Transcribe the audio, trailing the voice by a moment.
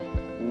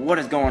What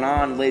is going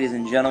on, ladies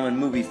and gentlemen,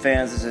 movie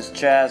fans? This is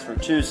Chaz for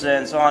 2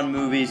 Cents on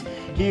Movies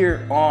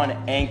here on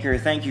Anchor.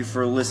 Thank you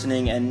for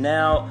listening, and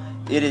now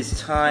it is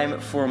time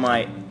for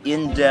my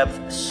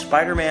in-depth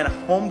Spider-Man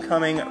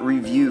Homecoming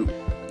review.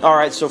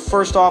 Alright, so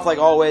first off, like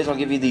always, I'll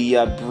give you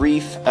the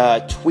brief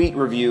tweet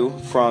review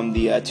from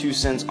the 2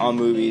 Cents on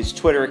Movies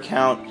Twitter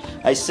account.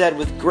 I said,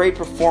 with great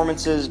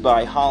performances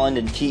by Holland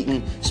and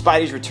Keaton,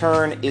 Spidey's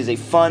return is a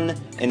fun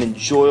and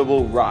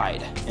enjoyable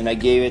ride. And I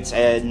gave it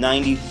a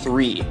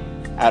 93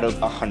 out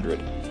of 100.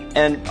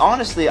 And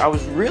honestly, I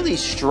was really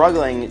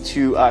struggling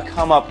to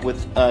come up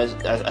with a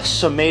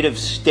summative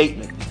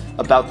statement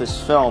about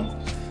this film,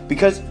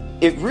 because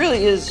it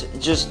really is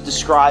just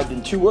described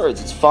in 2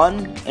 words. It's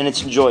fun and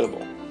it's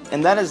enjoyable.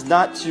 And that is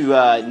not to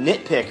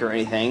nitpick or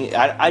anything.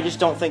 I just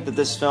don't think that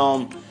this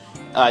film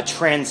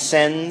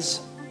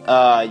transcends,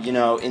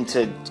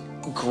 into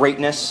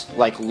greatness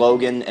like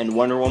Logan and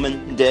Wonder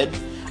Woman did.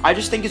 I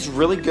just think it's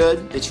really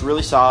good. It's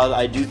really solid.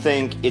 I do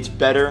think it's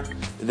better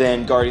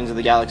than Guardians of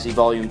the Galaxy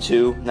Volume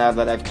 2, now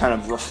that I've kind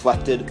of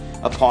reflected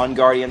upon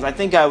Guardians. I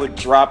think I would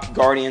drop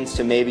Guardians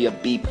to maybe a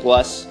B+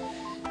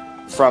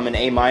 from an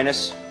A-.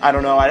 I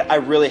don't know. I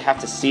really have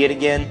to see it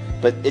again,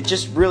 but it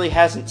just really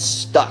hasn't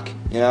stuck,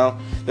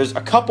 There's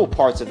a couple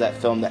parts of that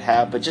film that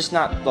have, but just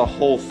not the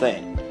whole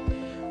thing.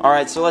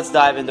 Alright, so let's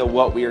dive into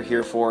what we are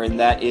here for, and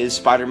that is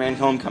Spider-Man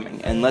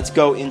Homecoming. And let's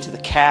go into the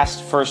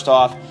cast. First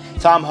off,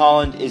 Tom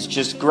Holland is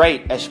just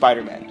great as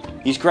Spider-Man.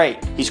 He's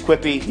great. He's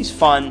quippy, he's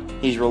fun,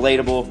 he's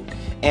relatable,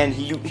 and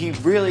he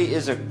really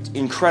is an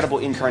incredible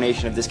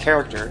incarnation of this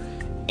character.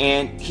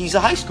 And he's a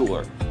high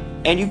schooler,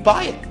 and you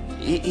buy it.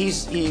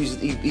 He's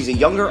a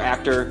younger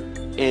actor,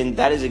 and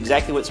that is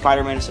exactly what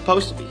Spider-Man is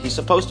supposed to be. He's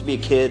supposed to be a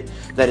kid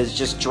that is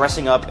just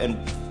dressing up and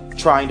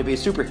trying to be a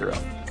superhero.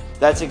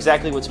 That's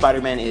exactly what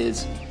Spider-Man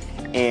is,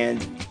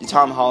 and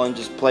Tom Holland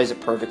just plays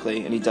it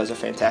perfectly, and he does a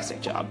fantastic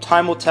job.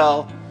 Time will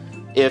tell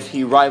if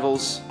he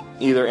rivals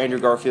either Andrew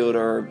Garfield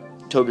or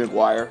Tobey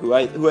Maguire, who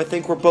I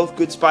think were both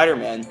good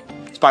Spider-Men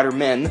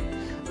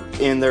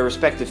in their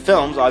respective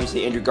films.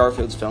 Obviously, Andrew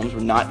Garfield's films were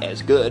not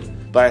as good,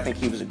 but I think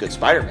he was a good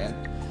Spider-Man.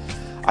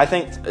 I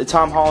think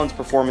Tom Holland's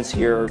performance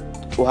here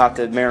will have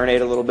to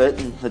marinate a little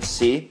bit, and let's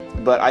see.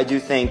 But I do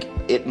think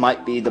it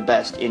might be the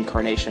best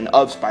incarnation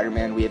of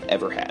Spider-Man we have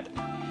ever had.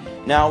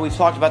 Now, we've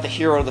talked about the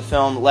hero of the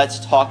film.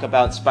 Let's talk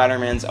about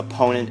Spider-Man's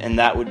opponent, and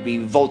that would be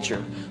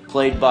Vulture,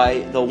 played by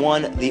the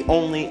one, the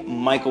only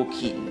Michael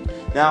Keaton.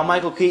 Now,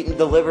 Michael Keaton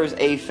delivers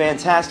a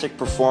fantastic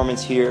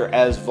performance here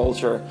as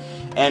Vulture,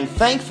 and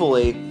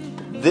thankfully,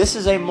 this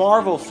is a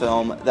Marvel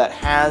film that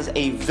has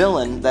a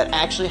villain that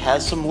actually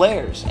has some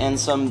layers and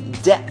some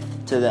depth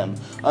to them,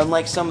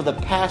 unlike some of the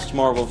past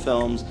Marvel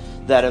films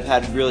that have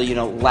had really,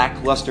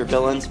 lackluster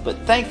villains. But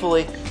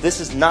thankfully, this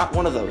is not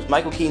one of those.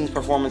 Michael Keaton's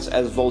performance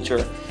as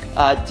Vulture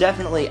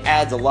definitely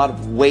adds a lot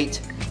of weight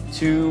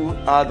to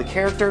the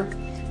character,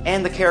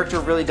 and the character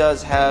really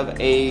does have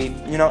he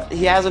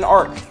has an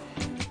arc.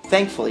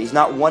 Thankfully, he's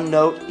not one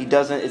note.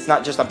 It's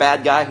not just a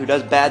bad guy who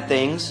does bad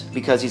things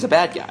because he's a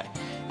bad guy.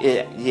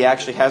 He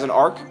actually has an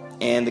arc,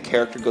 and the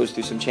character goes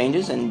through some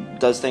changes and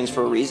does things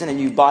for a reason, and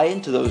you buy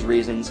into those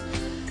reasons.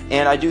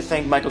 And I do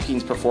think Michael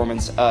Keaton's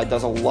performance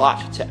does a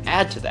lot to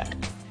add to that.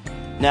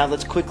 Now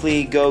let's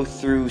quickly go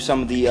through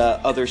some of the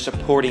other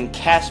supporting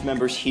cast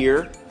members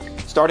here,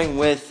 starting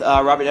with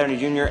Robert Downey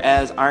Jr.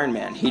 as Iron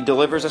Man. He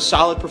delivers a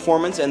solid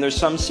performance, and there's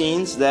some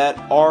scenes that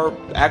are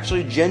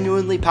actually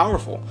genuinely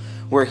powerful,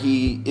 where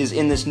he is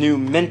in this new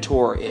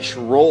mentor-ish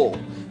role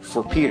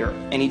for Peter,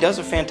 and he does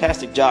a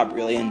fantastic job,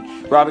 really.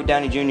 And Robert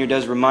Downey Jr.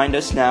 does remind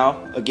us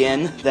now,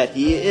 again, that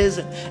he is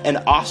an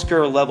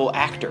Oscar-level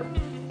actor.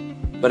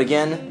 But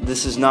again,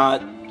 this is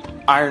not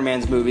Iron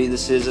Man's movie,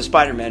 this is a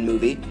Spider-Man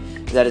movie.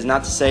 That is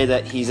not to say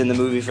that he's in the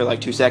movie for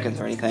like 2 seconds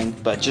or anything,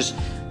 but just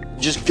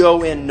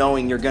go in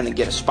knowing you're going to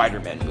get a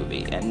Spider-Man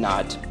movie and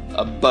not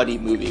a buddy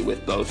movie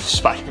with both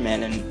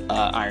Spider-Man and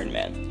Iron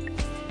Man.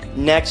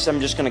 Next, I'm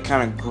just going to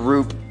kind of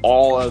group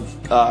all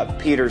of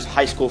Peter's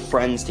high school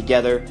friends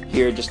together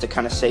here just to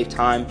kind of save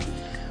time.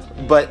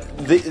 But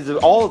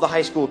all of the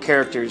high school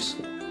characters,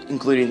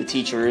 including the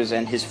teachers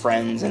and his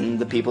friends and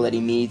the people that he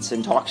meets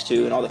and talks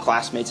to and all the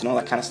classmates and all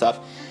that kind of stuff,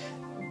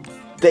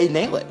 they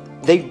nail it.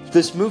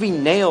 This movie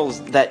nails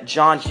that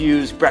John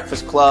Hughes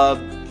Breakfast Club,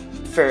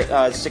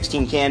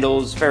 16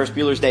 Candles, Ferris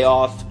Bueller's Day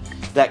Off,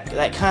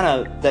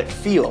 that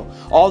feel.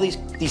 All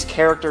these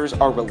characters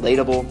are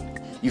relatable.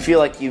 You feel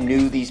like you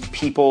knew these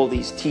people,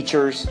 these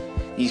teachers,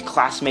 these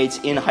classmates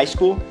in high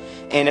school.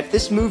 And if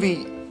this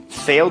movie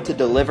failed to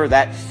deliver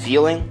that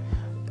feeling,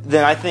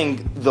 then I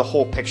think the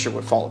whole picture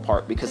would fall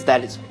apart, because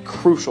that is a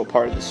crucial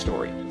part of the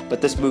story. But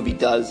this movie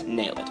does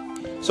nail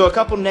it. So a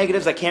couple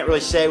negatives I can't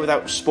really say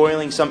without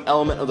spoiling some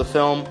element of the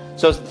film.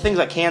 So the things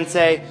I can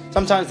say,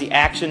 sometimes the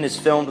action is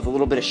filmed with a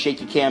little bit of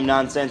shaky cam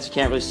nonsense. You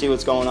can't really see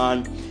what's going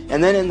on.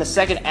 And then in the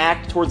second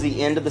act, towards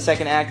the end of the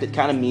second act, it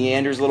kind of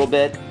meanders a little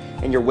bit,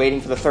 and you're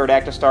waiting for the third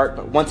act to start.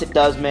 But once it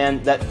does,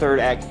 man, that third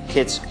act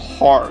hits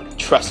hard.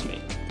 Trust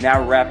me. Now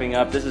we're wrapping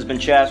up. This has been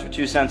Chaz for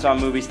 2 Cents on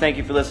Movies. Thank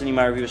you for listening to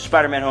my review of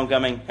Spider-Man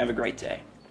Homecoming. Have a great day.